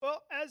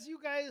as you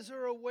guys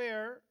are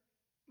aware,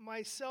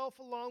 myself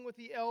along with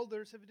the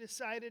elders have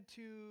decided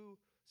to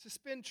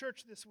suspend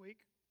church this week.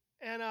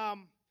 And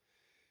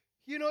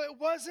it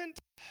wasn't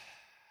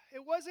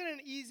an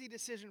easy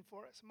decision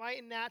for us.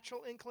 My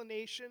natural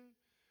inclination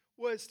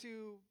was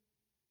to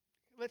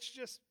let's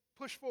just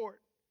push forward.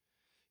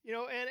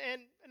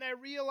 And I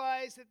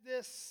realize that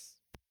this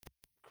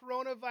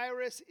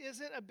coronavirus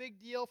isn't a big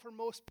deal for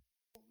most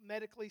people,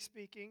 medically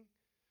speaking.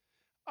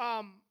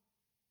 Um,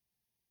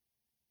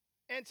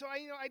 And so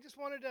I just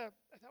wanted to,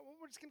 I thought, well,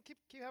 we're just going to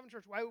keep having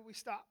church. Why would we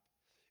stop?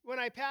 When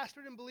I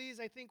pastored in Belize,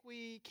 I think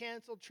we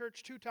canceled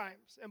church 2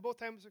 times, and both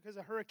times because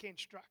a hurricane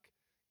struck,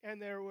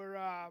 and there were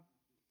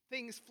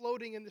things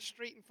floating in the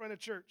street in front of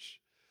church.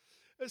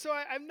 And so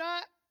I'm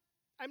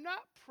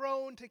not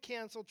prone to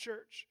cancel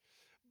church,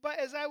 but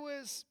as I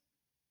was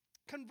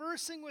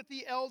conversing with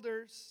the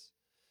elders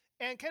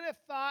and kind of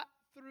thought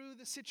through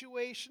the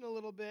situation a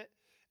little bit,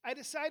 I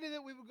decided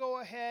that we would go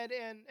ahead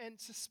and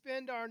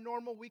suspend our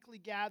normal weekly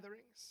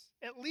gatherings,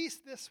 at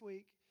least this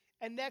week,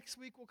 and next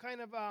week we'll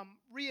kind of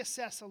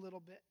reassess a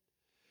little bit.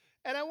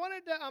 And I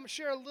wanted to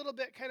share a little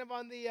bit kind of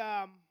on the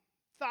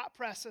thought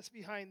process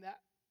behind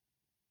that.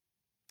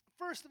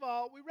 First of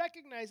all, we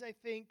recognize, I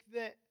think,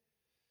 that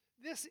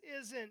this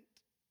isn't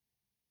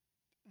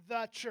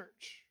the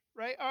church,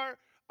 right?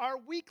 Our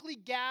weekly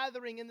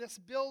gathering in this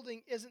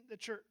building isn't the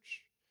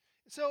church.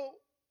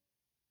 So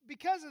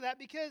because of that,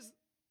 because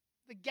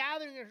the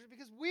gathering,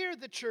 because we're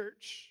the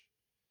church,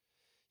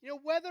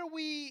 whether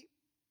we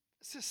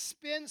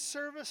suspend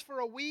service for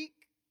a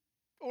week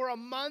or a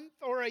month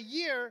or a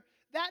year,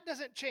 that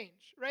doesn't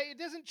change, right? It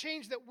doesn't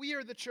change that we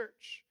are the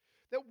church,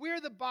 that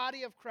we're the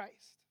body of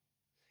Christ.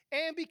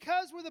 And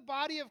because we're the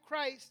body of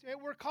Christ, right,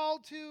 we're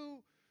called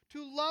to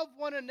love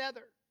one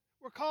another.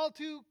 We're called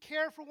to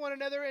care for one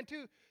another and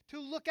to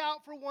look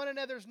out for one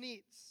another's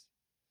needs.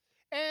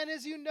 And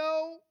as you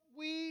know,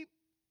 we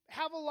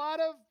have a lot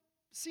of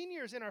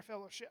seniors in our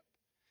fellowship.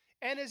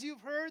 And as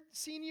you've heard,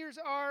 seniors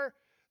are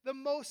the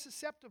most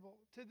susceptible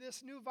to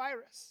this new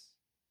virus.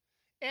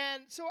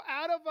 And so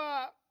out of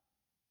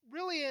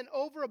really an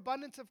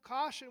overabundance of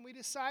caution, we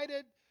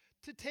decided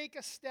to take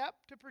a step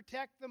to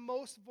protect the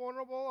most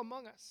vulnerable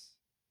among us.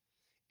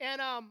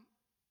 And,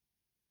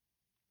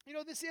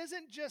 this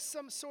isn't just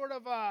some sort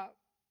of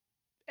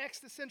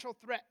existential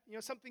threat,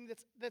 something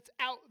that's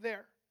out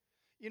there.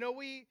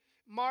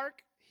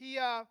 Mark,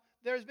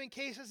 there's been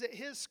cases at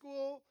his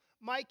school.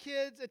 My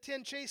kids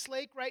attend Chase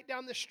Lake right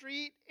down the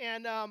street,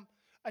 and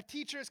a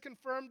teacher is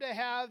confirmed to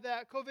have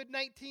that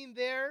COVID-19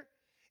 there.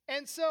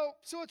 And so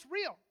it's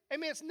real. I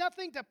mean, it's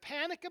nothing to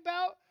panic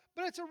about,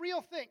 but it's a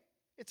real thing.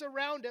 It's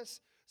around us.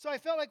 So I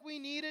felt like we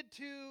needed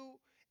to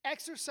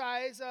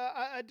exercise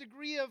a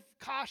degree of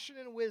caution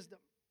and wisdom.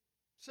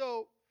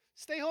 So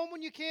stay home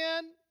when you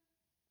can,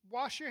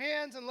 wash your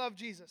hands, and love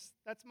Jesus.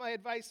 That's my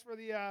advice for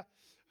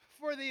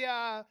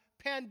the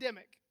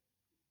pandemic.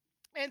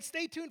 And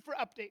stay tuned for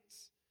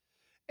updates.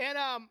 And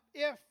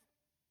if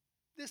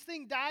this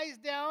thing dies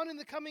down in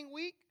the coming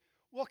week,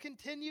 we'll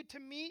continue to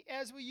meet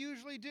as we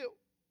usually do.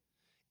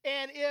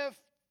 And if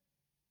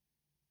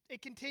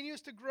it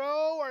continues to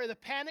grow or the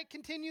panic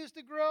continues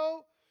to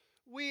grow,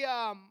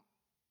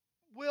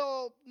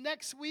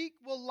 next week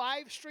we'll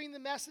live stream the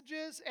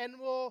messages and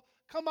we'll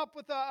come up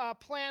with a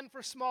plan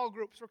for small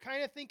groups. We're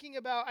kind of thinking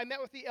about, I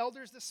met with the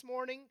elders this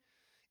morning,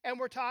 and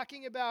we're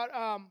talking about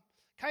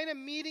kind of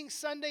meeting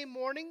Sunday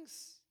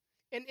mornings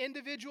in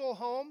individual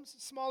homes,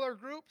 smaller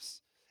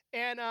groups,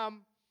 and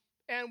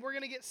we're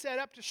going to get set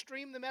up to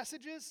stream the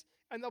messages,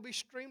 and they'll be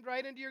streamed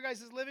right into your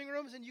guys' living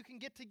rooms, and you can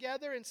get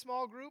together in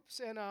small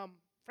groups. And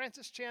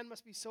Francis Chan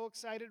must be so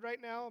excited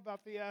right now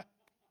about the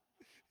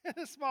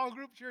the small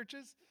group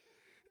churches.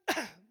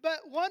 But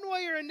one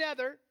way or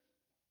another,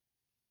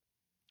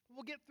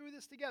 we'll get through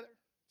this together.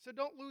 So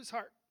don't lose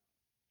heart.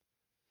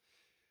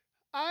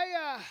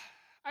 I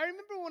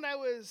remember when I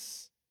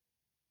was,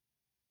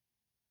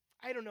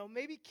 I don't know,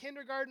 maybe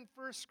kindergarten,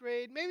 first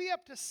grade, maybe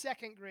up to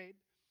second grade.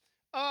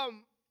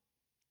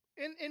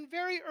 In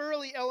very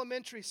early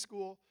elementary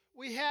school,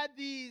 we had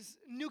these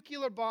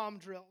nuclear bomb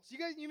drills. You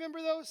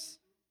remember those?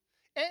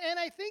 And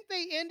I think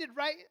they ended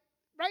right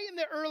in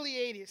the early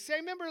 80s. See, I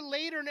remember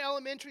later in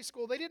elementary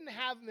school, they didn't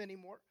have them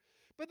anymore.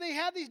 But they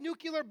had these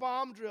nuclear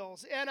bomb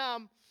drills.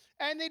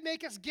 And they'd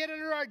make us get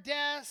under our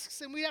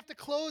desks, and we'd have to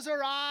close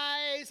our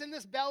eyes, and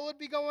this bell would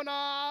be going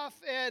off.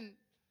 And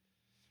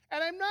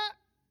I'm not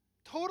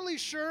totally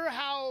sure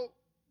how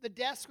the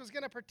desk was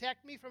going to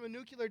protect me from a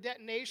nuclear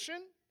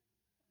detonation.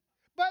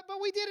 But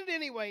we did it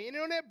anyway, and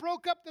it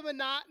broke up the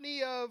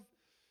monotony of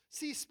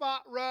see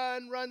spot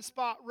run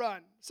spot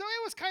run. So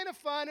it was kind of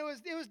fun. It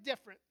was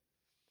different.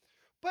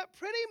 But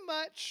pretty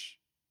much,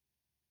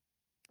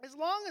 as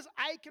long as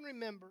I can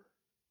remember,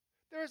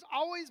 there's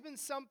always been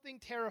something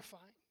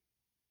terrifying.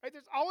 Right?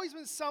 There's always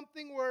been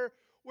something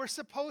we're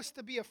supposed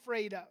to be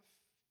afraid of.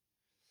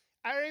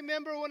 I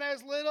remember when I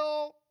was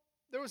little,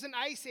 there was an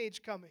ice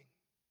age coming.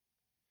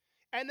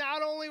 And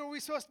not only were we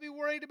supposed to be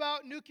worried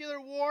about nuclear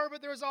war,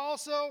 but there was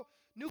also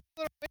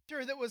nuclear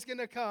winter that was going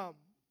to come.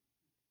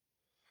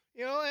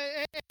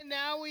 And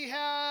now we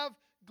have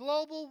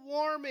global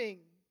warming,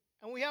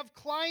 and we have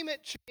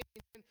climate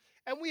change,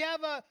 and we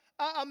have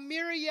a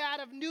myriad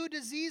of new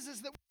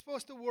diseases that we're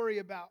supposed to worry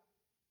about.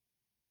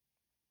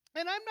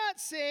 And I'm not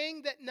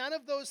saying that none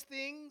of those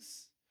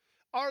things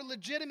are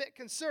legitimate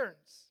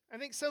concerns. I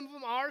think some of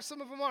them are,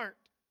 some of them aren't.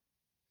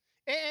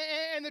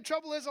 And the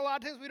trouble is, a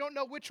lot of times we don't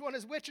know which one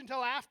is which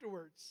until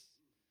afterwards.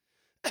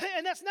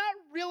 And that's not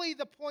really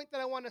the point that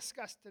I want to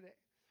discuss today.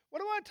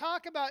 What I want to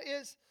talk about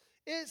is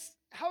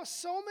how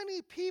so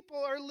many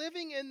people are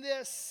living in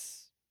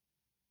this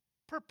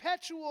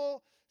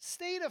perpetual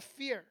state of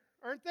fear,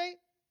 aren't they?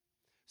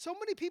 So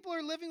many people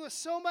are living with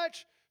so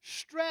much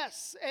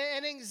stress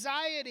and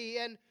anxiety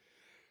and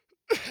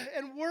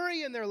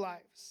worry in their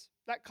lives.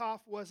 That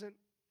cough wasn't,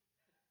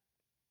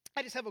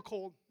 I just have a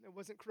cold. It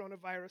wasn't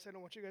coronavirus. I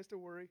don't want you guys to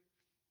worry.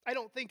 I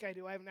don't think I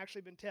do. I haven't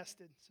actually been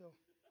tested. So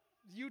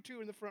you two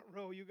in the front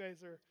row, you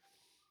guys are,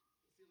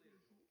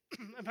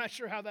 I'm not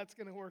sure how that's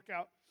going to work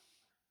out.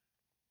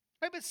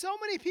 Right, but so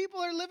many people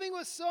are living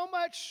with so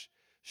much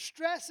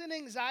stress and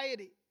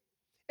anxiety.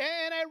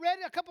 And I read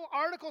a couple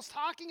articles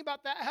talking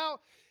about that,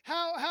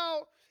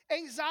 how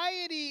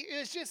anxiety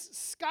is just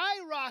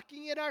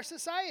skyrocketing in our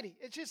society.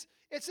 It's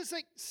just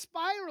like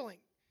spiraling.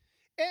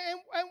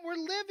 And we're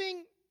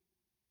living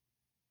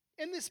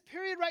in this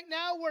period right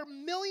now where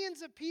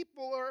millions of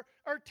people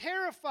are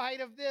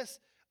terrified of this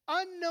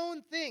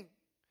unknown thing.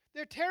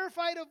 They're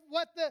terrified of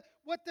what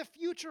the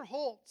future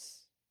holds.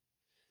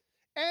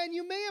 And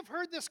you may have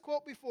heard this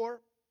quote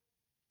before.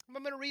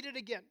 I'm going to read it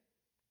again.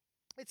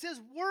 It says,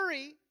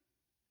 "Worry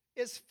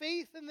is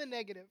faith in the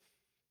negative,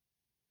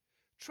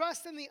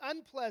 trust in the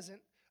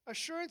unpleasant,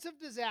 assurance of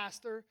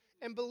disaster,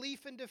 and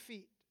belief in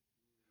defeat.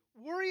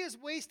 Worry is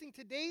wasting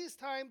today's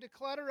time to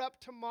clutter up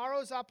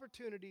tomorrow's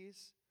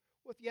opportunities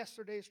with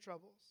yesterday's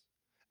troubles."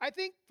 I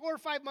think 4 or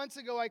 5 months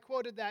ago I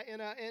quoted that in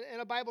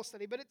a Bible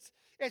study, but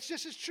it's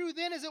just as true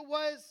then as it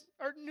was,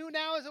 or new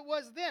now as it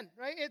was then,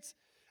 right?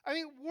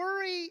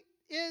 Worry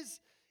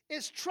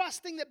is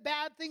trusting that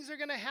bad things are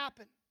going to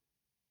happen.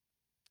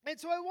 And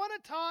so I want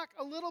to talk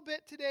a little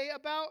bit today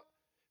about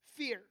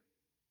fear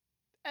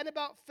and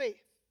about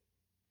faith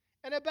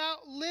and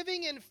about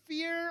living in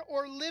fear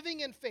or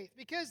living in faith,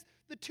 because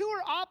the two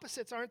are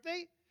opposites, aren't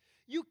they?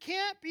 You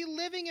can't be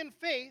living in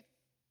faith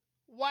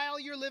while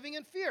you're living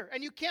in fear,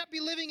 and you can't be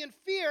living in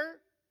fear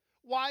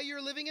while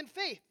you're living in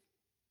faith.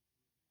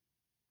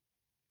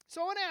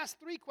 So I want to ask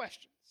 3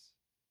 questions.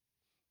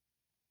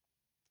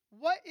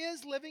 What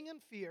is living in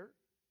fear?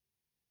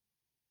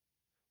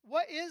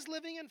 What is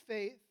living in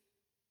faith?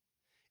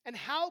 And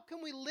how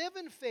can we live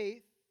in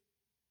faith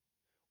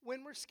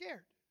when we're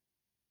scared?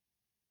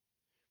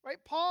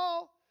 Right?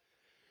 Paul,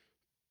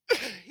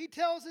 he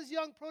tells his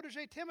young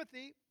protege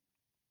Timothy,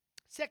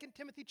 2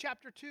 Timothy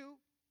chapter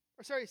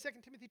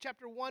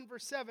 1,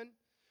 verse 7,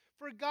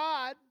 "For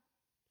God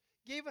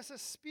gave us a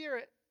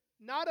spirit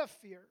not of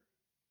fear,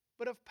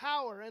 but of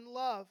power and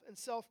love and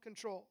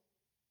self-control."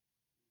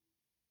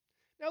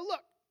 Now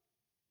look,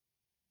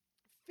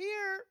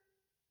 fear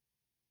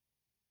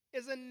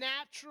is a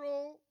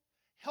natural,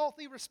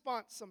 healthy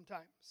response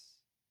sometimes.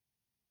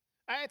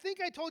 I think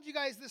I told you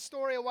guys this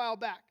story a while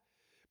back.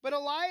 But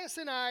Elias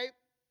and I,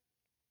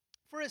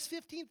 for his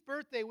 15th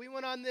birthday, we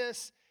went on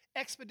this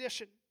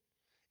expedition.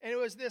 And it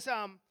was this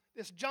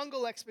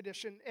jungle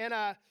expedition.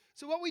 And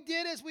so what we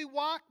did is we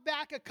walked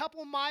back a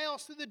couple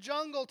miles through the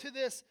jungle to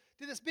this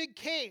big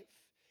cave.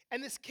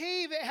 And this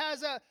cave, it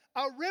has a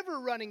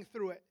river running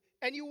through it.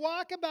 And you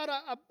walk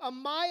about a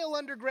mile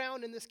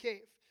underground in this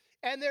cave.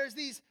 And there's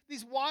these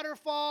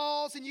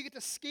waterfalls, and you get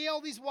to scale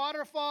these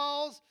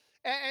waterfalls,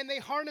 and they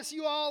harness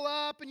you all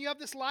up, and you have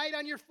this light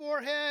on your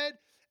forehead,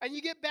 and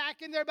you get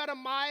back in there about a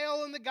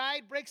mile, and the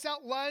guide breaks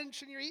out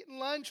lunch, and you're eating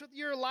lunch with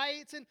your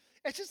lights, and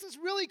it's just this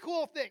really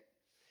cool thing.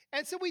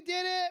 And so we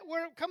did it.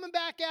 We're coming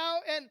back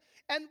out,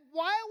 and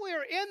while we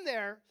were in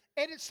there,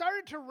 it had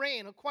started to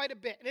rain quite a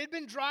bit, and it had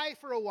been dry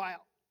for a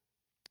while.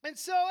 And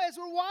so as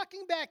we're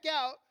walking back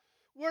out,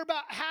 we're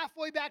about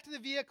halfway back to the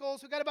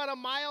vehicles. We've got about a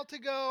mile to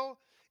go.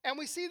 And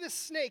we see this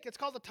snake. It's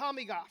called a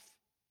Tommygoff.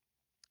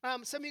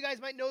 Some of you guys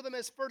might know them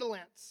as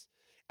fer-de-lance.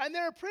 And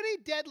they're a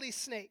pretty deadly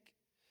snake.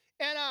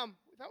 And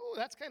we thought, oh,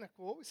 that's kind of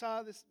cool. We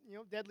saw this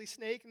deadly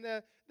snake, and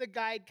the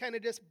guide kind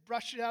of just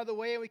brushed it out of the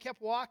way, and we kept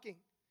walking.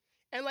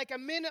 And like a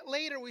minute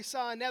later, we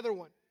saw another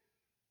one.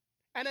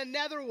 And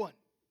another one.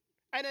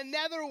 And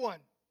another one.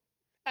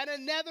 And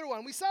another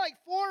one. We saw like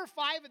 4 or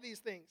 5 of these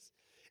things.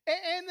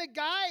 And the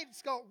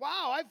guides go,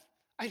 wow,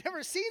 I've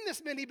never seen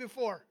this many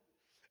before.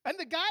 And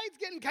the guide's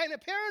getting kind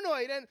of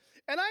paranoid. And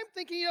I'm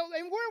thinking,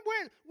 and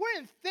we're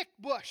in thick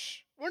bush.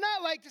 We're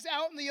not like just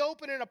out in the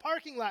open in a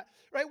parking lot,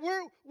 right?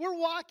 We're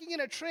walking in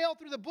a trail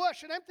through the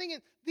bush. And I'm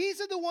thinking,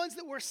 these are the ones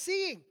that we're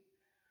seeing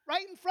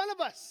right in front of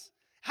us.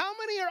 How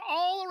many are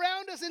all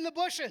around us in the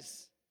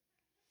bushes?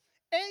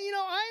 And,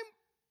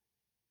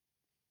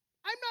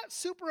 I'm not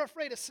super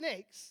afraid of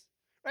snakes,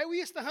 right? We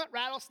used to hunt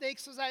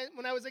rattlesnakes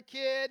when I was a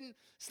kid, and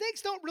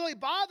snakes don't really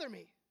bother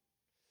me.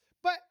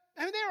 But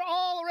they're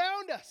all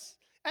around us.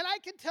 And I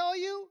can tell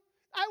you,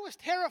 I was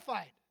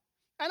terrified.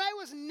 And I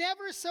was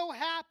never so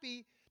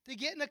happy to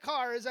get in a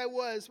car as I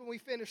was when we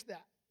finished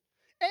that.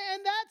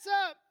 And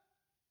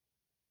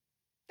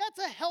that's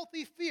a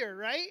healthy fear,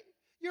 right?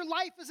 Your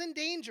life is in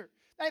danger.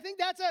 I think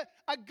that's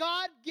a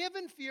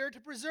God-given fear to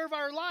preserve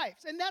our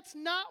lives. And that's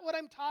not what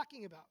I'm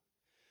talking about.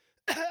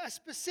 A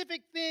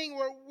specific thing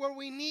where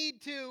we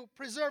need to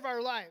preserve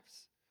our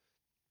lives.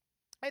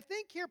 I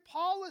think here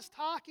Paul is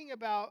talking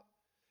about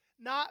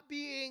not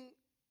being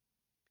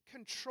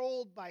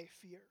controlled by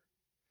fear.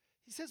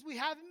 He says we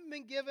haven't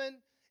been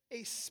given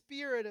a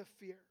spirit of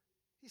fear.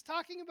 He's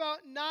talking about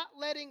not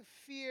letting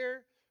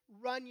fear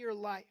run your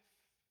life.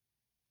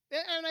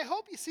 And I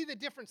hope you see the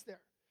difference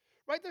there,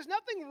 right? There's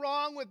nothing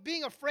wrong with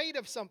being afraid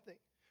of something.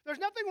 There's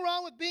nothing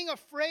wrong with being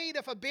afraid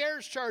if a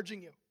bear's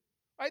charging you,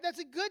 right? That's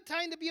a good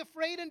time to be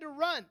afraid and to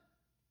run.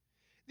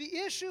 The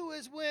issue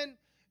is when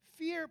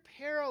fear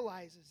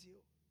paralyzes you.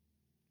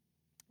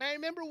 I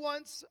remember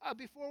once,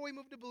 before we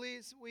moved to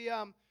Belize, we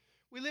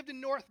lived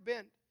in North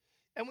Bend,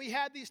 and we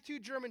had these two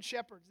German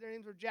shepherds. Their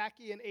names were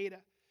Jackie and Ada.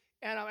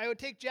 And I would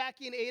take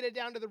Jackie and Ada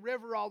down to the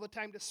river all the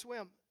time to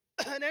swim.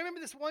 And I remember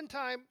this one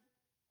time,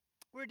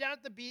 we were down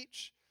at the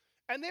beach,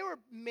 and they were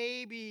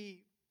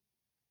maybe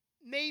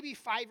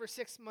 5 or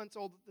 6 months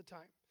old at the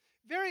time.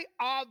 Very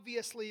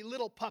obviously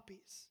little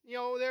puppies. You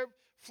know, they're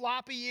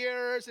floppy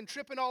ears and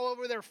tripping all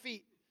over their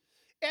feet.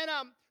 And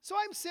so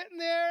I'm sitting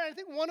there, and I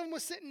think one of them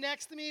was sitting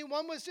next to me.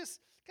 One was just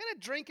kind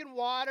of drinking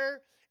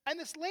water. And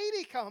this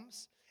lady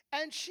comes,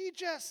 and she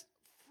just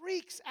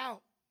freaks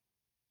out.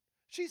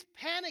 She's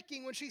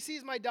panicking when she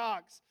sees my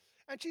dogs.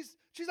 And she's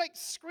like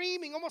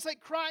screaming, almost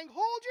like crying,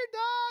 hold your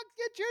dogs,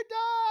 get your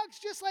dogs.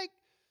 Just like,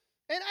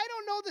 and I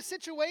don't know the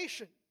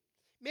situation.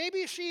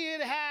 Maybe she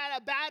had had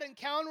a bad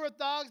encounter with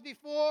dogs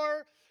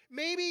before.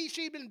 Maybe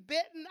she'd been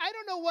bitten. I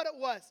don't know what it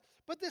was.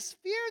 But this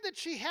fear that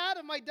she had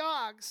of my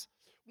dogs,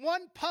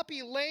 one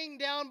puppy laying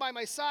down by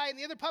my side and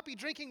the other puppy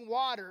drinking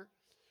water,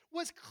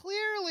 was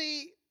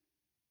clearly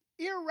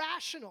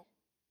irrational.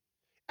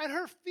 And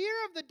her fear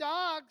of the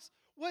dogs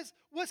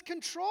was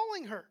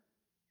controlling her.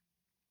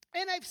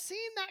 And I've seen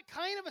that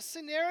kind of a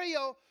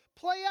scenario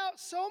play out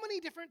so many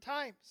different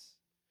times.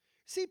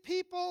 See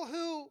people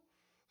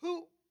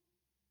who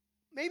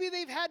maybe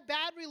they've had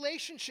bad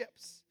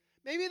relationships.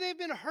 Maybe they've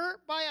been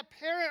hurt by a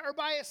parent or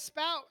by a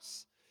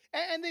spouse.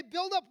 And they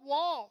build up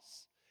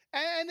walls.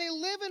 And they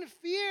live in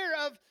fear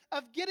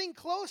of getting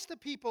close to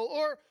people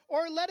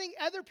or letting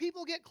other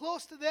people get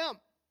close to them.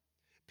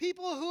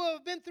 People who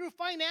have been through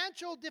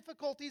financial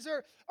difficulties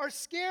are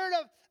scared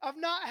of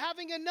not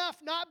having enough,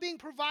 not being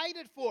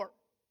provided for.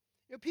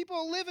 You know,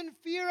 people live in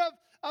fear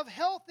of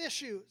health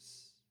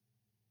issues.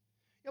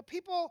 You know,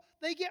 people,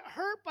 they get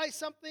hurt by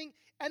something,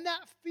 and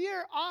that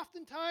fear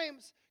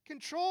oftentimes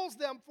controls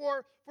them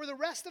for the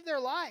rest of their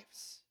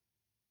lives.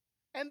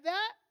 And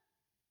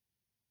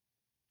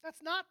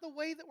that's not the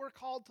way that we're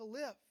called to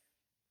live.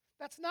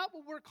 That's not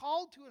what we're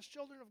called to as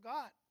children of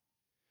God.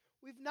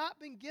 We've not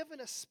been given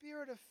a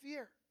spirit of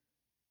fear.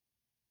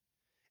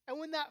 And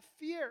when that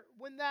fear,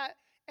 when that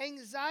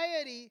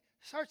anxiety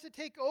starts to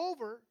take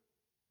over,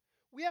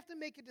 we have to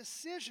make a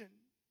decision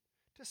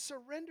to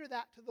surrender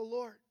that to the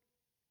Lord.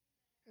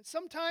 And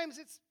sometimes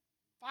it's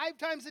 5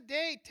 times a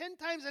day, 10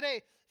 times a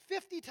day,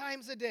 50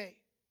 times a day.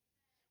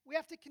 We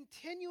have to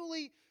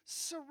continually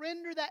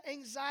surrender that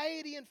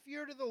anxiety and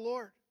fear to the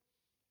Lord.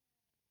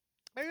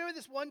 I remember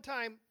this one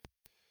time,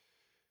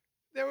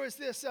 there was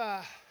this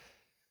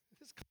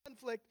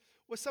conflict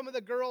with some of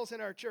the girls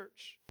in our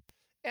church.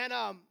 And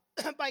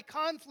by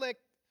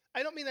conflict,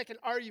 I don't mean like an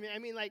argument. I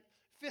mean like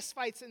fist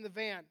fights in the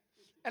van.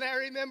 And I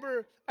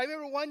remember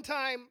one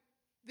time,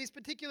 these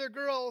particular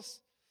girls,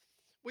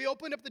 we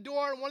opened up the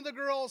door, and one of the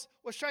girls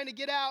was trying to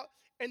get out,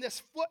 and this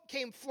foot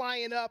came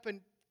flying up and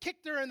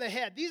kicked her in the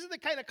head. These are the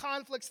kind of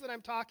conflicts that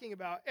I'm talking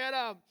about. And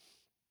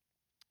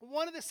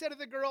one of the set of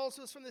the girls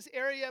was from this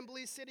area in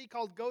Belize City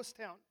called Ghost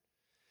Town.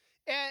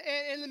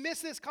 And in the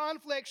midst of this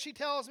conflict, she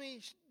tells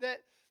me that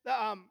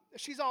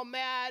she's all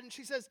mad, and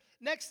she says,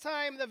 next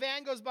time the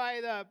van goes by,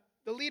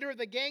 the leader of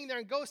the gang there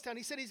in Ghost Town,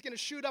 he said he's going to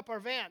shoot up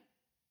our van.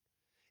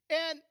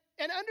 And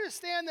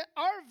understand that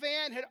our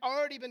van had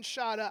already been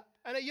shot up.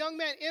 And a young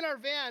man in our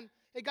van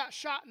had got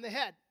shot in the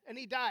head, and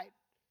he died.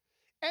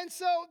 And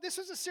so this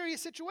was a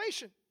serious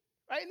situation,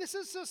 right? And this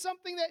is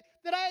something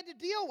that I had to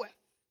deal with.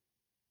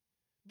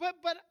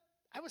 But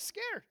I was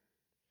scared.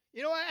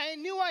 You know, I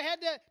knew I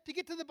had to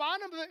get to the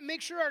bottom of it and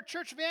make sure our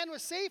church van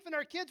was safe and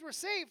our kids were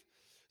safe.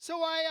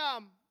 So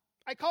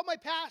I called my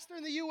pastor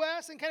in the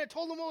U.S. and kind of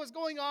told him what was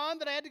going on,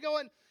 that I had to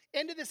go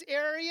into this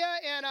area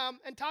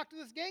and talk to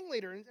this gang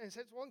leader. And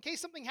said, well, in case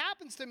something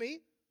happens to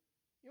me,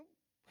 you know,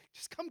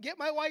 just come get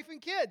my wife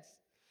and kids.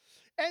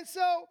 And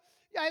so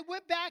I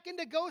went back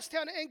into Ghost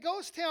Town. And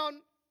Ghost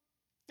Town,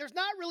 there's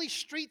not really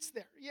streets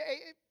there.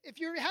 If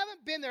you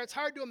haven't been there, it's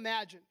hard to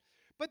imagine.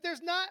 But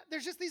there's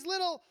just these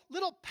little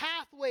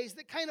pathways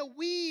that kind of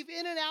weave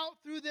in and out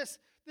through this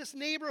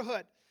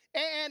neighborhood.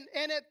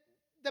 And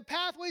the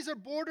pathways are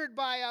bordered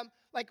by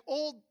like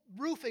old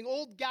roofing,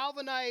 old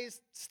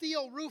galvanized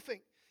steel roofing.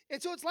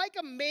 And so it's like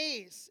a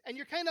maze, and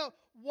you're kind of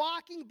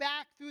walking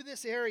back through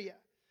this area.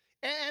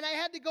 And I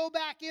had to go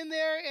back in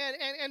there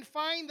and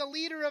find the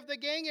leader of the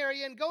gang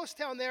area in Ghost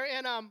Town there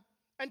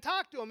and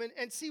talk to him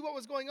and see what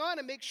was going on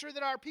and make sure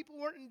that our people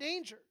weren't in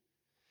danger.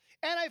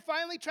 And I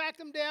finally tracked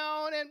him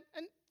down,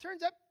 and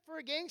turns out for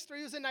a gangster,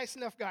 he was a nice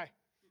enough guy.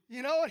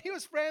 You know, and he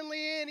was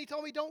friendly, and he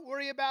told me, don't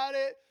worry about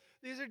it.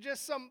 These are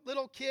just some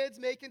little kids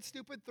making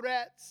stupid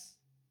threats.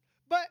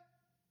 But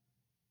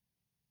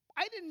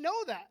I didn't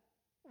know that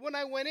when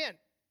I went in,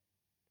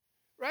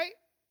 right?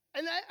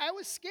 And I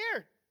was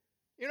scared.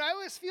 You know, I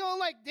was feeling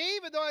like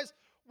David, though I was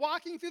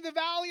walking through the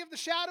valley of the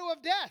shadow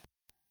of death.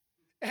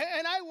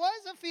 And I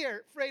was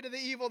afraid of the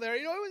evil there.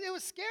 You know, it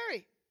was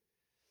scary.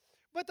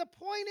 But the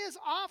point is,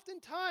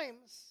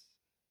 oftentimes,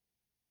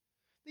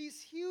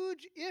 these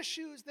huge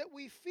issues that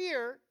we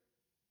fear,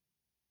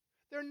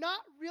 they're not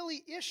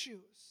really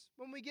issues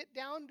when we get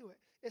down to it.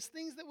 It's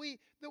things that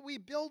we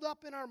build up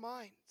in our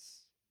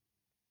minds.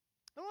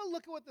 I want to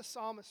look at what the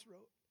psalmist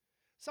wrote.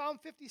 Psalm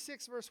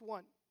 56, verse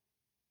 1.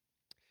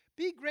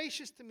 Be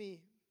gracious to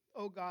me,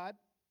 O God,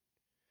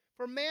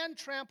 for man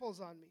tramples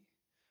on me.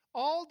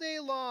 All day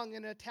long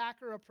an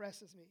attacker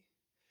oppresses me.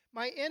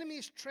 My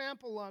enemies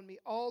trample on me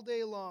all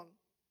day long,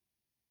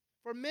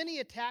 for many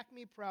attack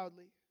me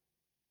proudly.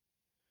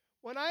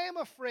 When I am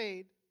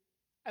afraid,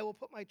 I will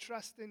put my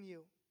trust in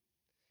you,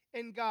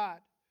 in God,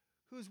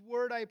 whose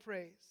word I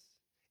praise.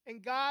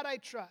 In God I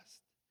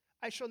trust.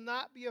 I shall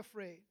not be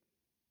afraid.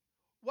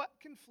 What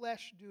can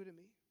flesh do to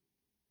me?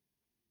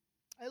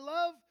 I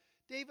love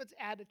David's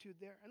attitude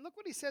there. And look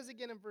what he says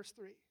again in verse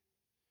 3.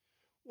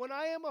 When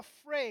I am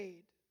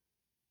afraid,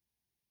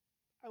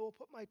 I will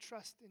put my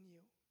trust in you.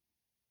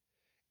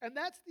 And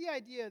that's the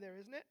idea there,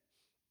 isn't it?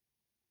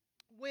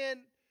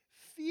 When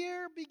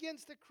fear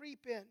begins to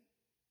creep in,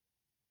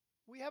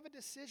 we have a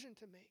decision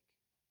to make.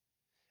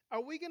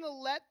 Are we going to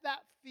let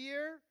that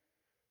fear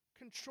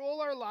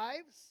control our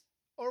lives,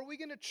 or are we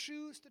going to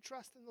choose to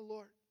trust in the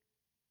Lord?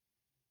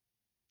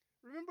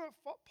 Remember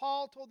what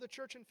Paul told the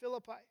church in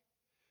Philippi.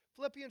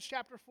 Philippians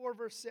chapter 4,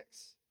 verse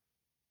 6.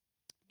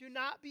 Do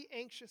not be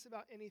anxious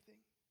about anything,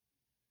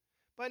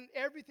 but in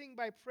everything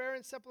by prayer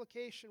and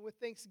supplication with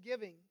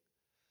thanksgiving,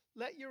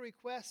 let your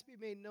requests be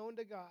made known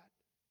to God.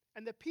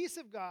 And the peace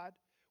of God,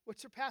 which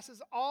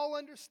surpasses all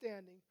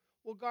understanding,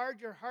 will guard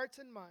your hearts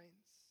and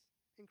minds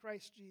in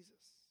Christ Jesus.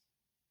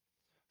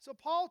 So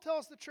Paul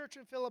tells the church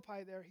in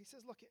Philippi there, he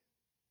says, look,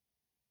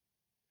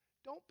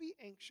 don't be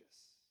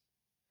anxious.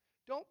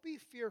 Don't be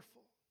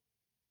fearful.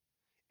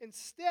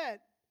 Instead,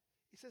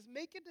 he says,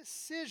 make a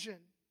decision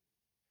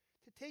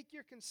to take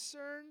your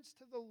concerns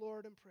to the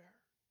Lord in prayer.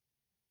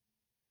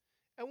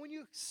 And when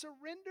you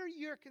surrender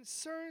your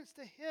concerns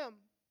to him,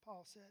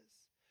 Paul says,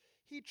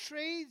 he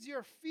trades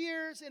your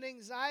fears and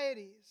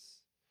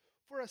anxieties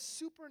for a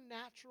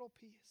supernatural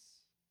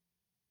peace.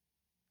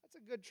 That's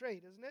a good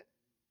trade, isn't it?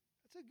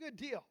 That's a good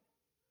deal.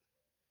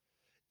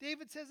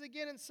 David says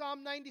again in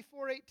Psalm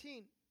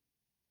 94:18,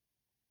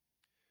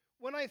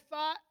 when I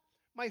thought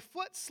my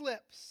foot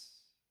slips,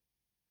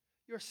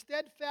 your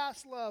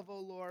steadfast love, O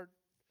Lord,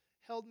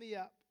 held me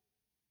up.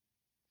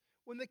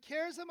 When the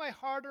cares of my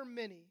heart are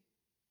many,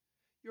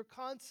 your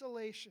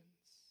consolations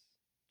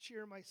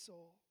cheer my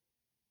soul.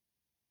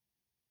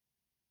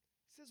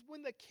 He says,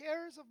 when the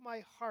cares of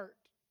my heart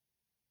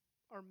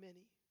are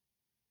many.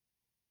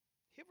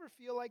 You ever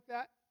feel like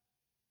that?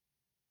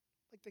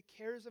 Like the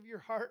cares of your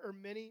heart are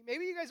many?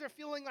 Maybe you guys are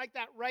feeling like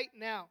that right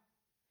now.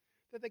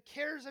 That the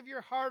cares of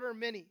your heart are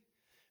many.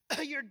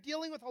 You're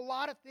dealing with a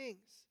lot of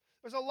things.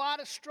 There's a lot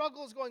of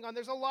struggles going on.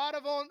 There's a lot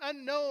of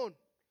unknown.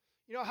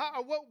 You know,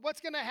 what's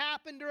going to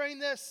happen during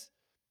this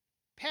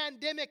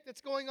pandemic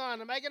that's going on?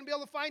 Am I going to be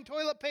able to find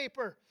toilet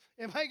paper?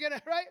 Am I going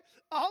to, right?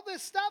 All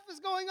this stuff is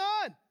going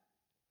on.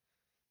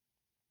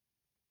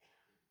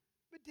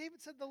 But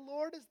David said the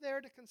Lord is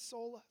there to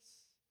console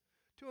us,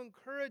 to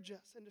encourage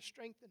us, and to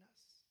strengthen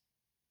us.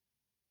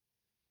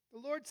 The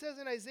Lord says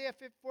in Isaiah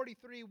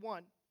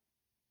 43:1,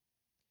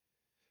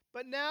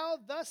 but now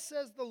thus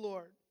says the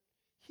Lord,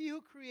 he who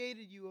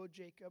created you, O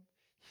Jacob,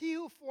 he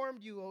who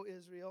formed you, O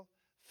Israel,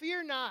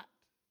 fear not,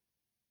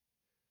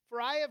 for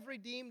I have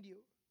redeemed you.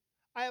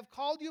 I have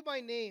called you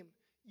by name.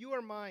 You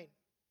are mine.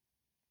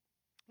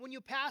 When you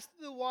pass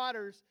through the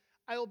waters,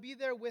 I will be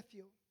there with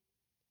you.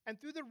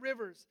 And through the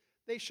rivers,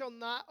 they shall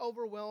not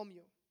overwhelm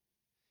you.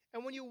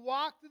 And when you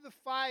walk through the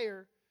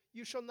fire,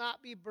 you shall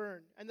not be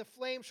burned, and the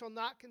flame shall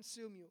not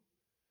consume you.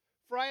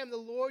 For I am the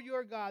Lord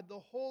your God, the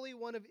Holy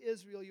One of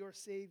Israel, your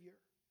Savior.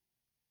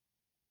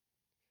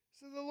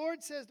 So the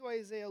Lord says to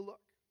Isaiah, look,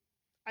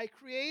 I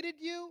created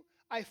you,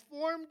 I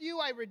formed you,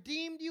 I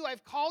redeemed you,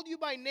 I've called you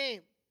by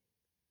name.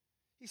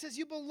 He says,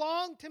 you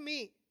belong to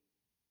me.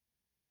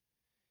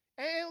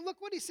 And look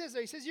what he says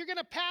there. He says, you're going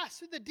to pass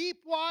through the deep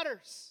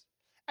waters,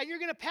 and you're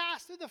going to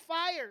pass through the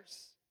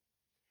fires,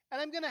 and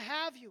I'm going to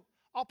have you.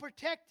 I'll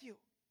protect you.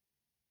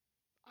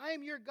 I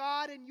am your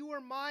God, and you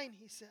are mine,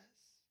 he says.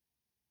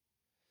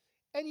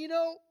 And you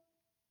know,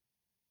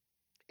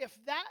 if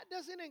that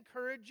doesn't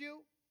encourage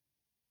you,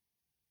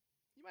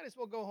 you might as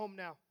well go home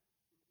now.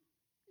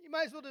 You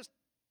might as well just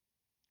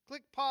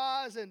click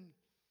pause and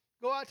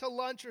go out to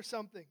lunch or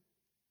something.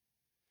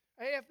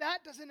 Hey, if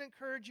that doesn't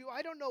encourage you,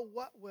 I don't know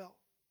what will.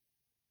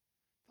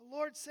 The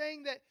Lord's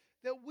saying that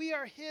we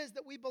are His,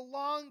 that we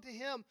belong to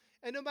Him,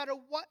 and no matter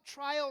what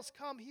trials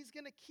come, He's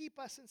going to keep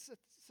us and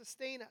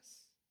sustain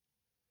us.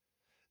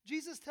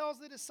 Jesus tells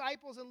the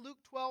disciples in Luke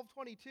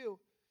 12:22,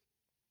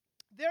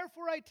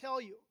 "Therefore I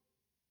tell you,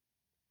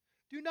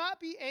 do not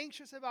be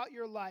anxious about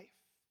your life,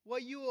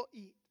 what you will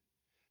eat,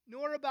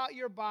 nor about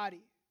your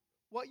body,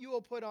 what you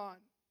will put on.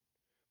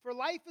 For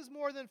life is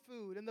more than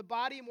food, and the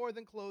body more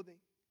than clothing.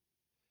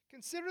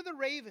 Consider the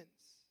ravens.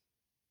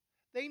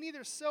 They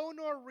neither sow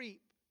nor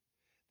reap.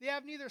 They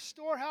have neither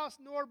storehouse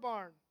nor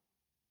barn,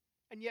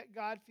 and yet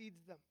God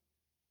feeds them.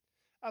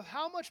 Of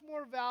how much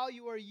more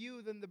value are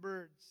you than the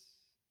birds?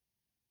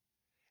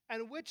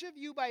 And which of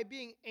you, by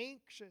being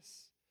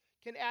anxious,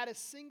 can add a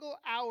single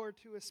hour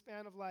to a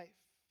span of life?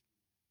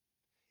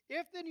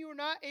 If then you are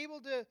not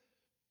able to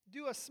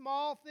do as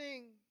small a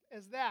thing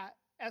as that,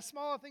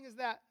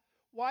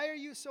 why are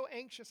you so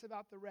anxious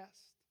about the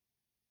rest?"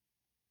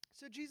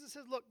 So Jesus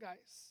says, look,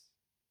 guys,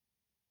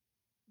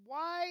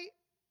 why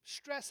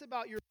stress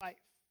about your life?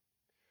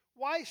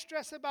 Why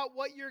stress about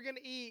what you're going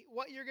to eat,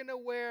 what you're going to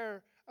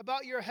wear,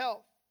 about your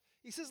health?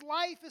 He says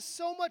life is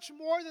so much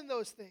more than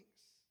those things.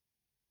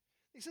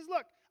 He says,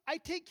 look, I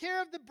take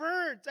care of the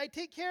birds. I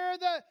take care of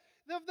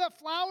the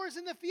flowers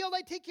in the field.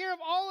 I take care of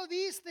all of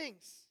these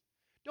things.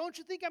 Don't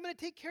you think I'm going to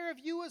take care of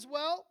you as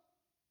well?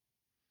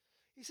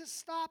 He says,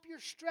 stop your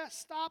stress.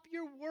 Stop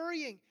your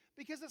worrying,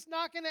 because it's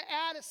not going to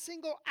add a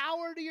single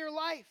hour to your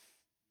life.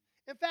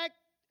 In fact,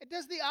 it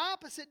does the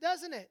opposite,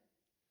 doesn't it?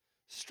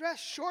 Stress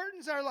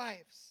shortens our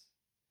lives.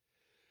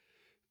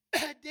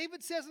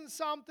 David says in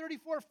Psalm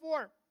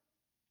 34:4,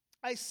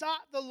 "I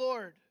sought the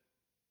Lord,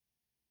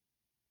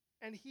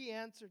 and He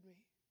answered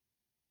me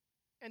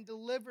and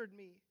delivered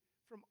me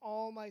from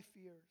all my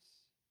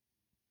fears."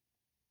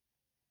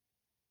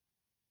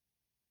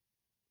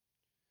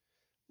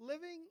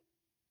 Living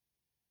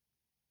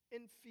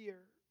in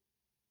fear,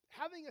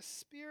 having a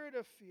spirit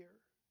of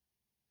fear,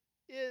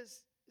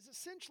 is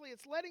essentially,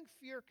 it's letting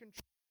fear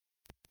control.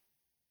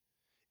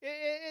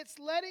 It's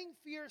letting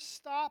fear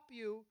stop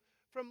you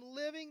from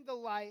living the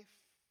life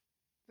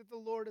that the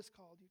Lord has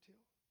called you to.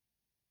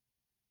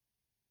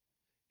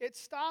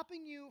 It's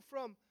stopping you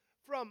from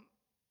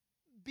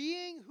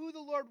being who the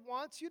Lord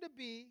wants you to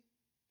be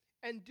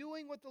and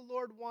doing what the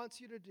Lord wants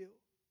you to do.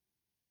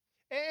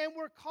 And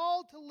we're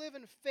called to live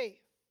in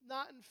faith,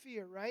 not in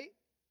fear, right?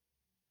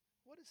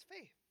 What is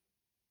faith?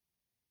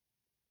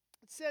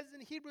 It says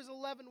in Hebrews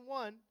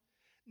 11:1,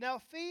 "Now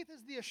faith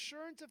is the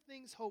assurance of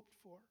things hoped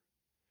for,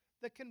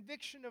 the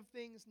conviction of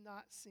things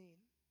not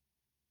seen."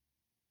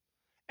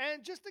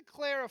 And just to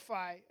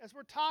clarify, as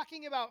we're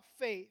talking about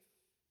faith,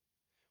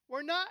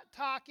 we're not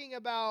talking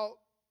about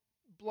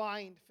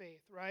blind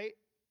faith, right?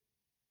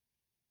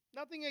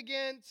 Nothing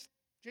against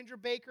Ginger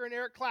Baker and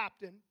Eric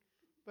Clapton,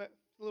 but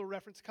a little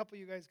reference a couple of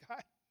you guys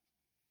got.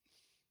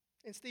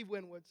 And Steve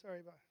Winwood,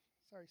 sorry,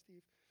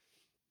 Steve.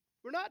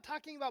 We're not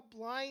talking about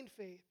blind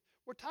faith.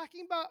 We're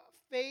talking about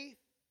faith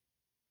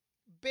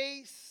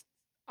based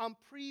on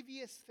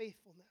previous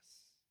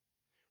faithfulness.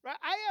 Right?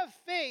 I have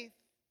faith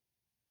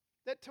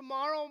that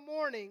tomorrow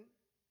morning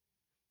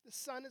the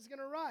sun is going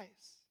to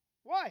rise.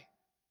 Why?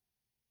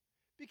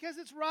 Because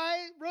it's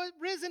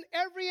risen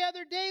every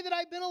other day that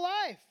I've been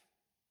alive.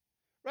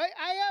 Right?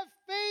 I have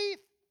faith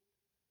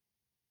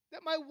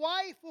that my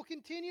wife will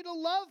continue to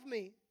love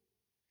me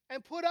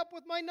and put up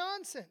with my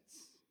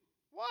nonsense.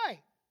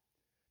 Why?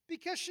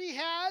 Because she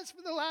has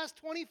for the last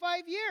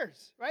 25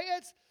 years, right?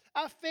 It's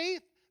a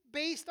faith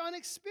based on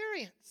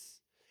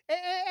experience.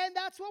 And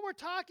that's what we're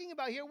talking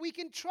about here. We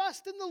can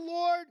trust in the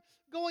Lord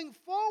going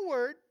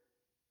forward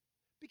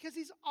because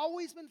He's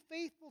always been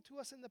faithful to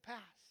us in the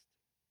past.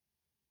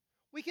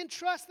 We can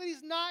trust that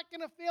He's not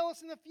going to fail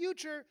us in the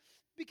future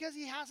because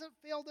He hasn't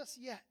failed us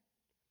yet.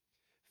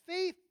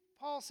 Faith,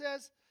 Paul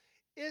says,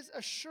 is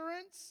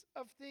assurance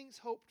of things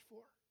hoped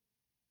for.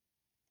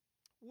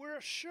 We're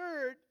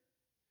assured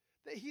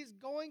that He's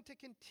going to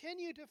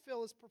continue to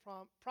fill His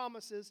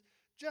promises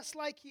just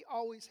like He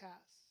always has.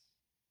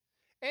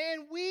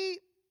 And we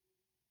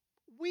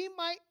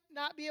might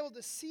not be able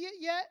to see it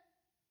yet.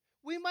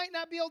 We might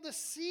not be able to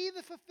see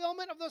the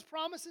fulfillment of those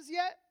promises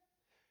yet.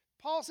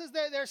 Paul says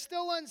that they're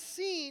still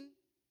unseen,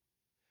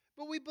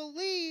 but we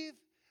believe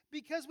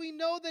because we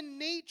know the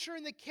nature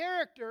and the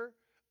character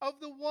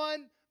of the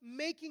one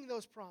making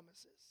those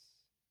promises.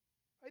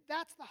 Right?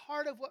 That's the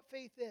heart of what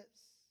faith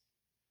is.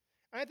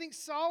 And I think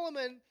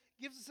Solomon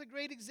gives us a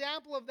great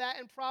example of that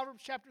in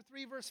Proverbs chapter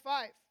 3, verse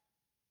 5.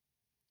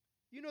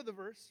 You know the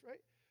verse, right?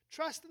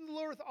 "Trust in the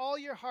Lord with all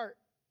your heart,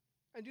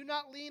 and do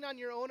not lean on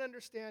your own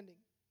understanding.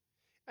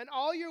 And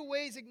all your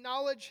ways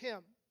acknowledge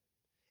Him,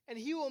 and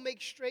He will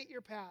make straight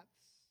your paths."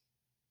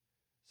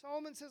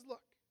 Solomon says,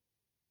 look,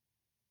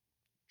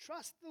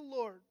 trust the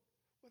Lord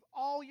with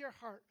all your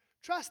heart.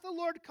 Trust the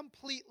Lord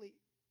completely.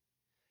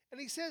 And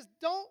he says,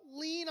 don't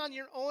lean on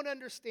your own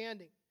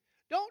understanding.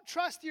 Don't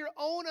trust your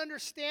own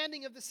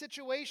understanding of the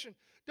situation.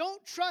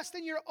 Don't trust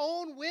in your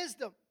own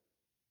wisdom.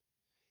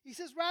 He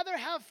says, rather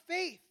have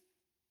faith.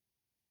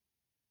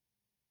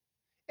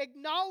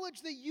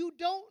 Acknowledge that you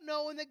don't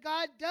know and that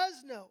God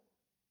does know.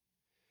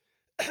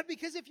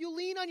 Because if you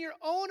lean on your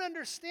own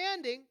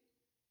understanding,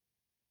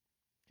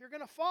 you're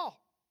going to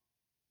fall.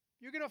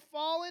 You're going to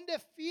fall into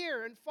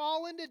fear and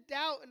fall into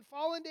doubt and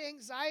fall into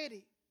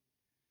anxiety.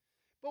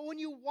 But when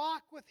you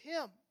walk with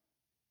Him,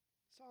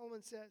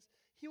 Solomon says,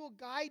 He will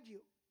guide you.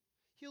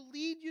 He'll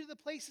lead you to the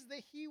places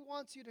that He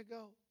wants you to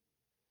go.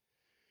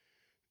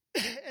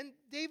 And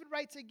David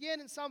writes again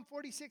in Psalm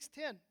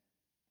 46:10.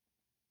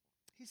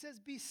 He says,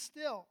 be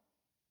still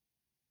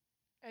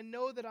and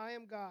know that I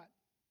am God.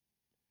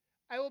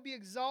 I will be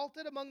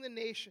exalted among the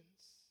nations.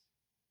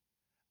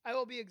 I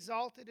will be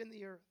exalted in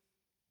the earth.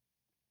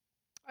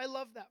 I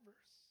love that verse.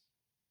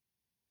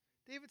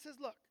 David says,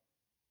 look,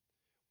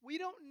 we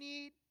don't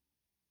need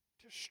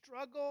to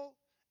struggle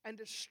and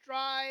to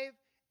strive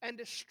and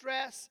to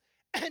stress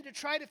and to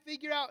try to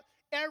figure out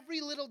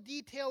every little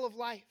detail of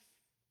life.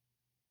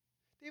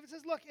 David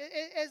says, look,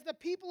 as the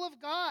people of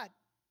God,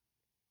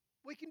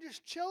 we can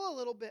just chill a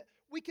little bit.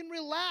 We can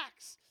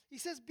relax. He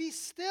says, be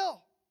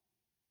still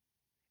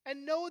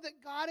and know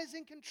that God is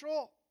in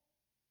control.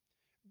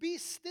 Be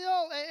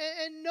still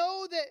and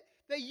know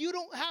that you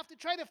don't have to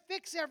try to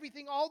fix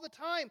everything all the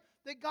time,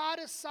 that God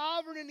is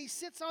sovereign and He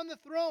sits on the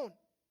throne.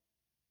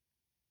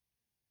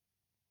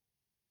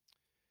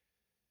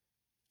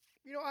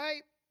 You know,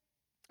 I'm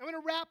going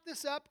to wrap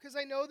this up because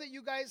I know that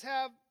you guys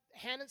have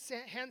hand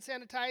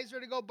sanitizer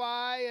to go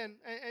buy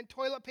and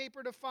toilet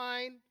paper to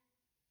find.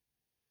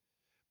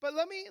 But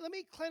let me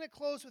kind of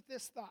close with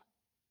this thought.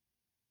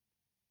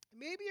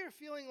 Maybe you're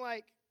feeling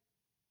like,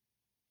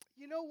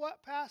 you know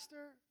what,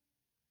 Pastor?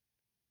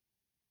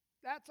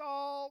 That's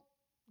all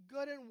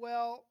good and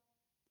well.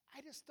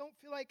 I just don't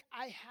feel like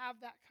I have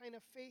that kind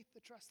of faith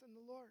to trust in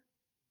the Lord.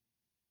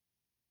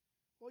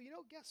 Well, you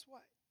know, guess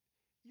what?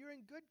 You're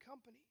in good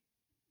company.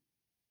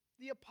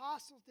 The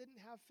apostles didn't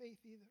have faith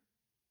either.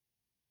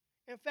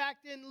 In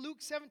fact, in Luke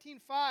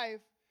 17:5,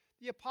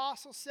 the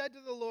apostle said to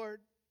the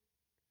Lord,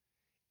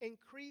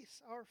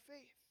 increase our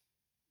faith.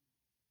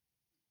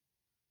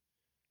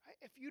 Right?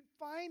 If you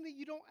find that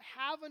you don't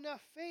have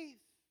enough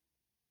faith,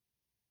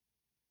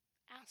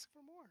 ask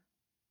for more.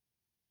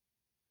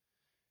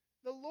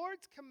 The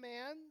Lord's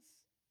commands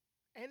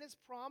and His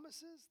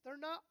promises, they're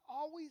not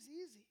always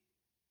easy.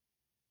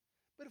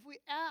 But if we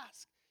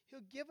ask, He'll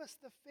give us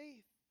the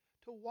faith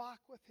to walk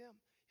with Him.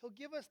 He'll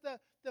give us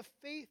the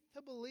faith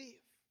to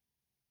believe.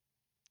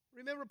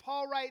 Remember,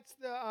 Paul writes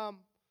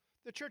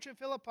the church in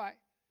Philippi,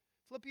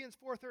 Philippians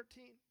 4:13.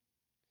 He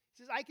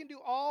says, I can do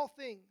all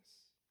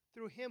things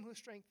through Him who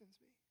strengthens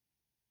me.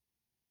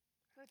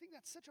 And I think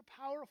that's such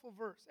a powerful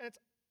verse. And it's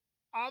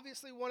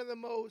obviously one of the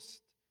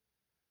most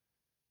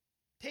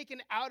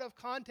taken out of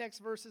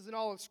context verses in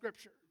all of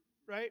Scripture,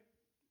 right?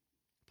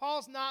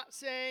 Paul's not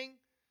saying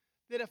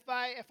that if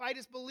I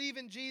just believe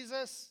in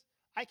Jesus,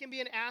 I can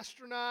be an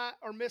astronaut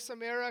or Miss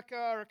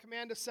America or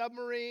command a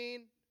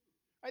submarine.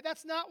 Right?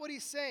 That's not what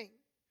he's saying.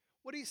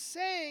 What he's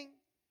saying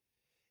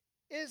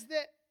is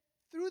that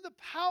through the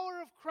power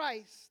of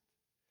Christ,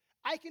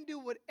 I can do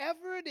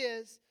whatever it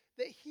is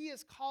that He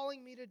is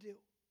calling me to do.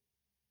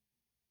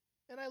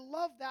 And I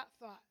love that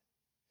thought.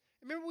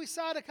 Remember we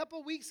saw it a couple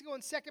of weeks ago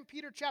in 2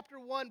 Peter chapter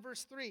 1,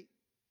 verse 3.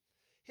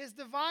 His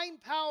divine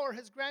power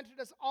has granted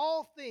us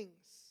all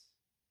things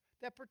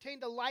that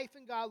pertain to life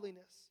and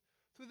godliness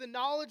through the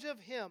knowledge of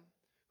Him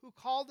who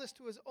called us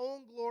to His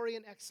own glory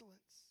and excellence.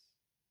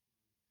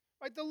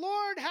 Right? The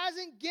Lord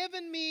hasn't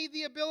given me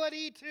the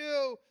ability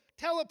to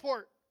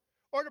teleport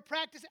or to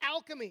practice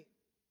alchemy.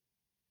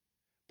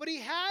 But He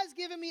has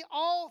given me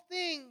all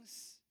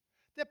things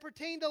that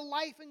pertain to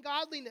life and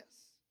godliness.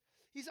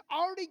 He's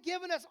already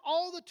given us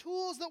all the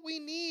tools that we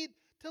need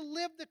to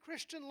live the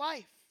Christian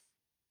life.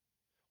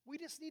 We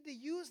just need to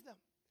use them.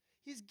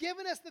 He's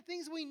given us the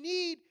things we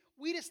need.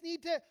 We just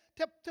need to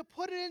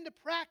put it into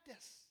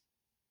practice.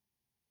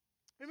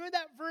 Remember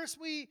that verse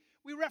we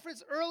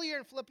referenced earlier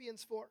in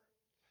Philippians 4?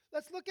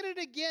 Let's look at it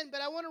again,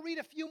 but I want to read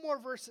a few more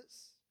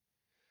verses.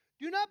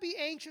 Do not be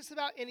anxious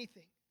about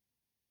anything,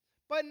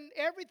 but in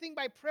everything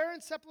by prayer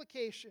and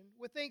supplication,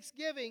 with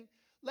thanksgiving,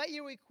 let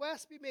your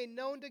requests be made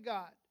known to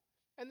God.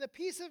 And the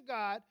peace of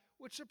God,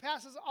 which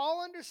surpasses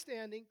all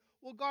understanding,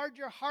 will guard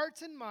your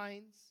hearts and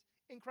minds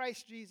in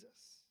Christ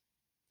Jesus.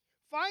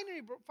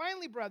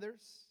 Finally,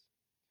 brothers,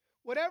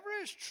 whatever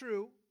is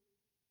true,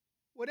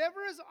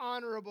 whatever is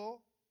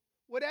honorable,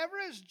 whatever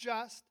is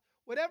just,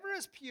 whatever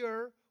is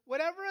pure,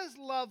 whatever is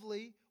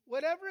lovely,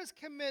 whatever is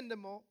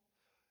commendable,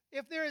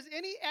 if there is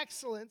any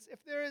excellence,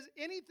 if there is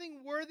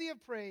anything worthy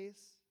of praise,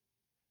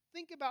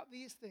 think about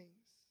these things.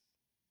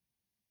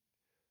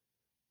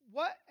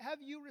 What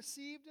have you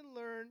received and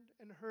learned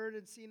and heard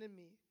and seen in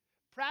me?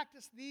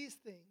 Practice these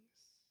things,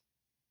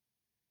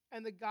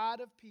 and the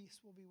God of peace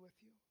will be with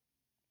you.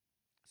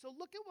 So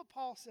look at what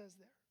Paul says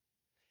there.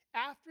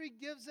 After he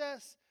gives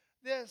us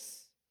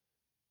this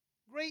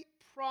great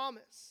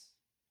promise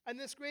and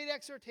this great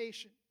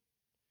exhortation.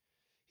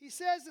 He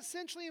says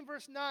essentially in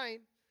verse 9,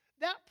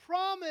 that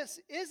promise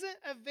isn't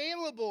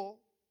available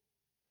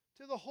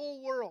to the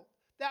whole world.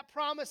 That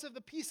promise of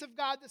the peace of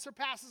God that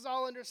surpasses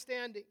all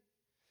understanding.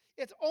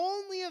 It's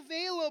only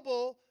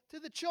available to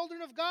the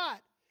children of God.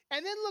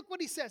 And then look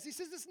what he says. He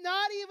says it's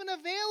not even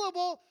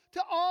available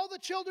to all the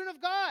children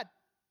of God.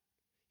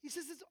 He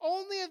says it's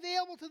only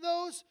available to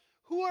those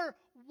who are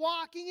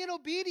walking in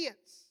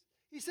obedience.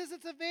 He says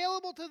it's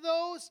available to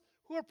those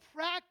who are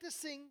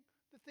practicing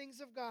the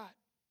things of God.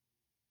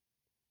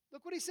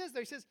 Look what he says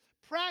there. He says,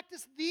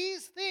 practice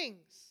these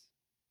things,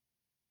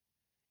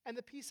 and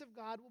the peace of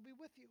God will be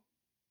with you.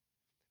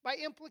 By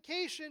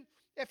implication,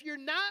 if you're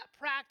not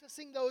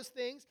practicing those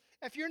things,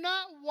 if you're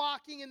not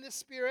walking in the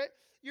Spirit,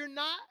 you're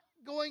not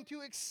going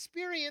to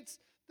experience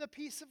the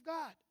peace of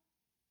God.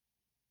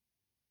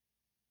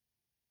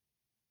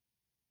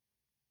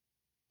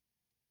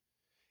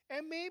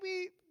 And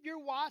maybe you're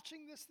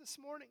watching this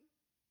morning,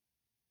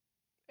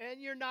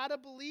 and you're not a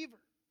believer.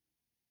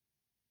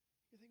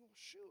 You think, well,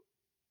 shoot,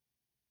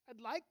 I'd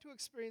like to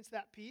experience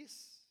that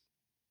peace.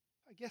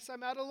 I guess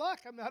I'm out of luck.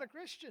 I'm not a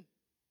Christian.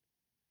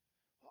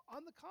 Well,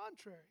 on the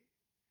contrary,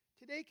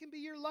 today can be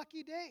your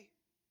lucky day.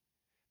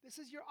 This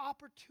is your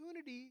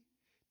opportunity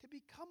to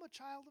become a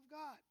child of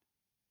God.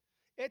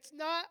 It's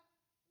not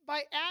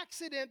by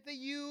accident that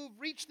you've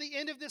reached the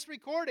end of this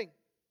recording.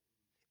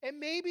 It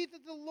may be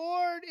that the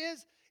Lord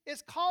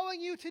is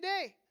calling you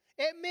today.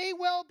 It may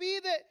well be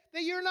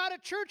that you're not a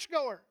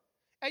churchgoer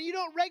and you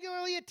don't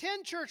regularly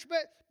attend church,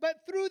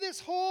 but through this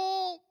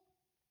whole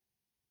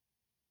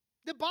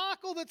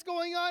debacle that's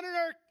going on in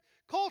our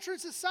culture and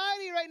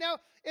society right now,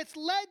 it's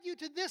led you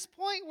to this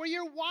point where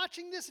you're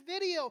watching this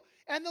video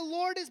and the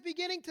Lord is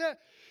beginning to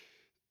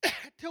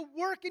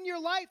work in your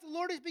life. The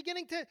Lord is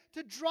beginning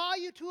to draw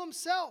you to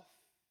Himself.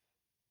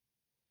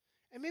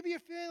 And maybe you're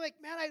feeling like,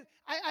 man,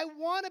 I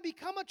want to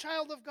become a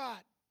child of God.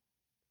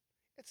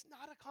 It's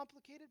not a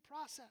complicated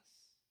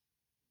process.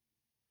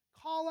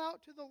 Call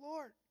out to the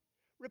Lord.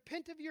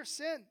 Repent of your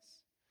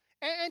sins.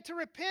 And to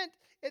repent,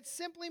 it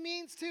simply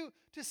means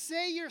to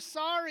say you're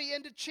sorry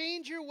and to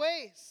change your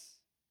ways.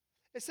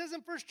 It says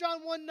in 1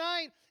 John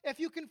 1:9, if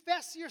you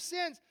confess your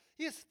sins,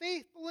 He is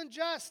faithful and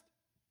just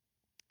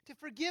to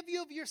forgive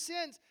you of your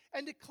sins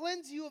and to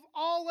cleanse you of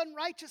all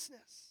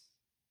unrighteousness.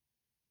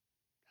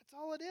 That's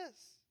all it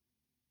is.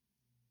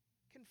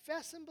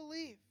 Confess and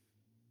believe.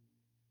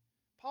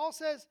 Paul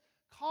says,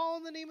 call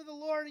on the name of the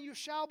Lord and you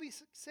shall be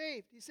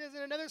saved. He says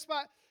in another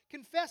spot,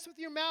 confess with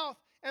your mouth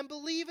and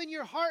believe in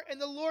your heart in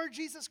the Lord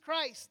Jesus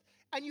Christ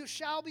and you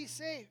shall be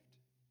saved.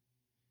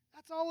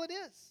 That's all it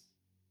is.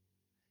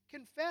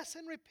 Confess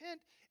and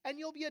repent and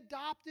you'll be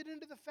adopted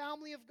into the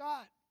family of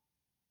God.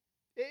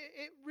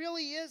 It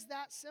really is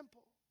that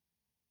simple.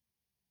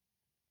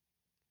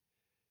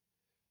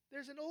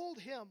 There's an old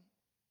hymn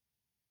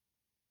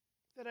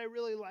that I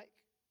really like.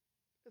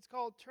 It's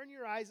called Turn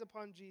Your Eyes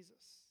Upon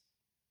Jesus.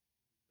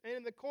 And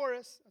in the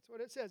chorus, that's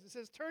what it says. It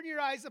says, turn your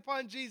eyes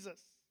upon Jesus.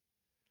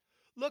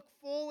 Look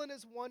full in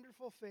His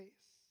wonderful face.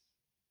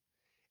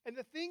 And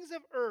the things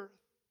of earth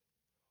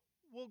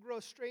will grow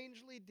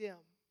strangely dim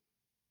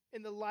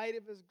in the light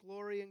of His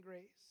glory and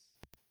grace.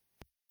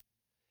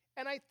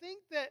 And I think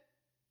that's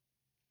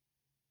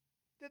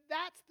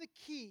the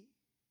key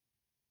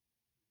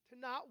to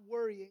not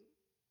worrying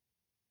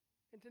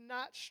and to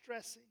not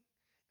stressing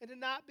and to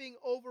not being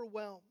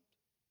overwhelmed.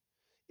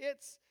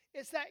 It's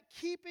that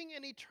keeping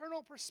an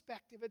eternal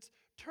perspective. It's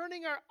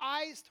turning our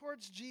eyes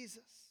towards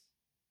Jesus.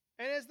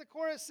 And as the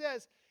chorus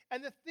says,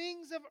 and the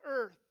things of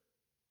earth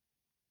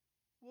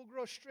will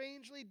grow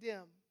strangely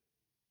dim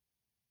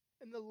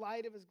in the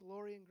light of His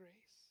glory and grace.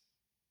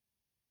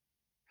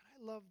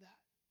 And I love that.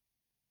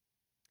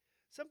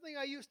 Something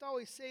I used to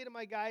always say to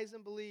my guys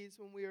in Belize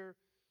when we were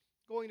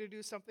going to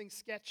do something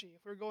sketchy,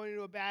 if we were going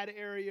to a bad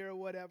area or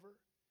whatever.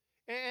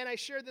 And I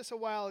shared this a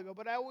while ago,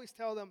 but I always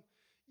tell them,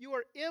 you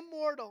are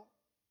immortal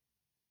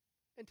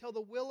until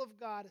the will of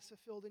God is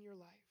fulfilled in your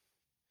life.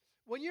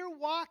 When you're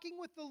walking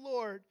with the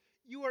Lord,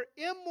 you are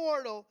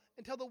immortal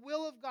until the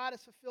will of God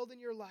is fulfilled in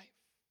your life.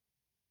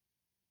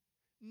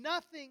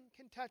 Nothing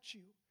can touch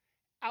you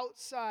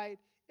outside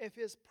of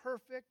His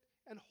perfect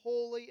and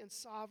holy and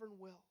sovereign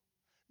will.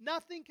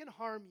 Nothing can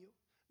harm you.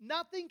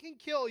 Nothing can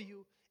kill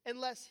you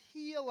unless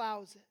He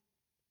allows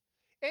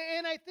it.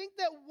 And I think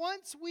that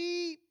once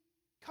we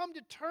come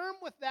to term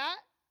with that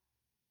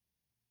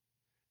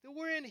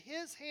we're in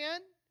His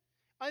hand,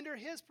 under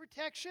His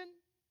protection,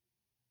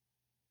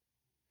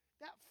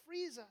 that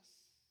frees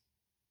us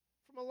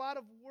from a lot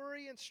of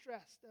worry and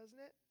stress, doesn't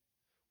it?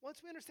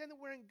 Once we understand that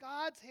we're in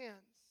God's hands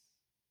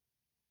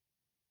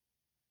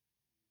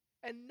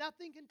and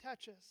nothing can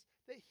touch us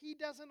that He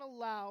doesn't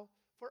allow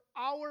for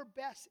our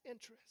best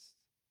interest,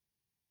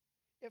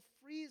 it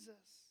frees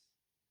us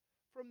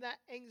from that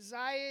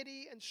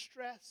anxiety and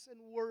stress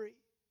and worry.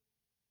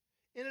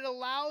 And it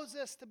allows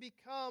us to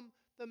become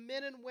the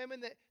men and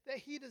women that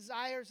He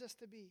desires us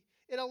to be.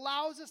 It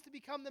allows us to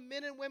become the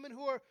men and women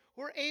who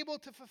are able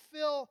to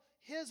fulfill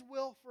His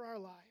will for our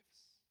lives.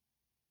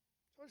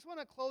 I just want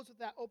to close with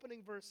that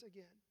opening verse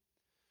again.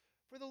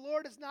 For the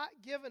Lord has not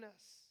given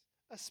us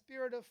a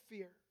spirit of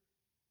fear,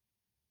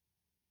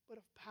 but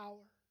of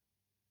power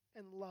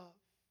and love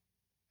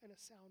and a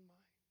sound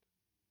mind.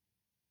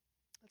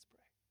 Let's pray.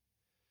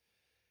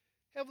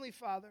 Heavenly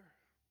Father,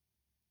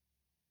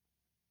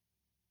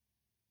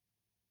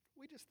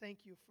 we just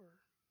thank you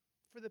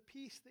for the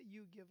peace that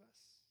you give us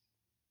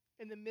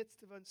in the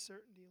midst of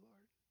uncertainty,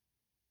 Lord.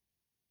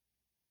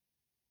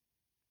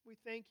 We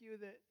thank you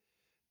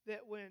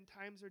that when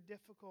times are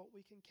difficult,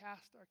 we can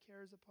cast our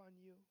cares upon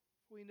you.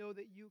 We know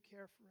that you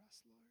care for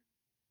us, Lord.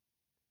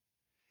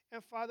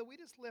 And Father, we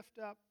just lift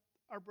up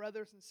our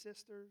brothers and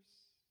sisters,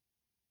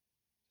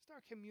 just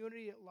our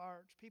community at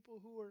large, people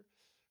who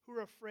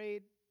are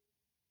afraid,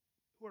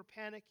 who are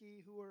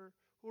panicky, who are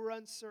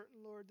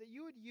uncertain, Lord, that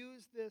you would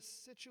use this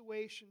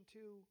situation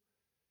to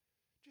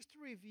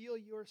reveal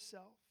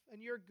yourself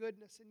and your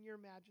goodness and your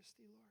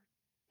majesty, Lord.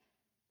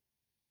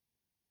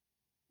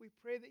 We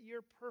pray that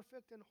your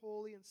perfect and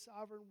holy and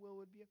sovereign will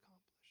would be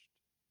accomplished.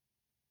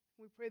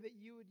 We pray that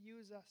you would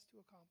use us to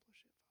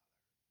accomplish it, Father.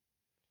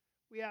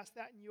 We ask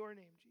that in your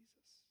name, Jesus.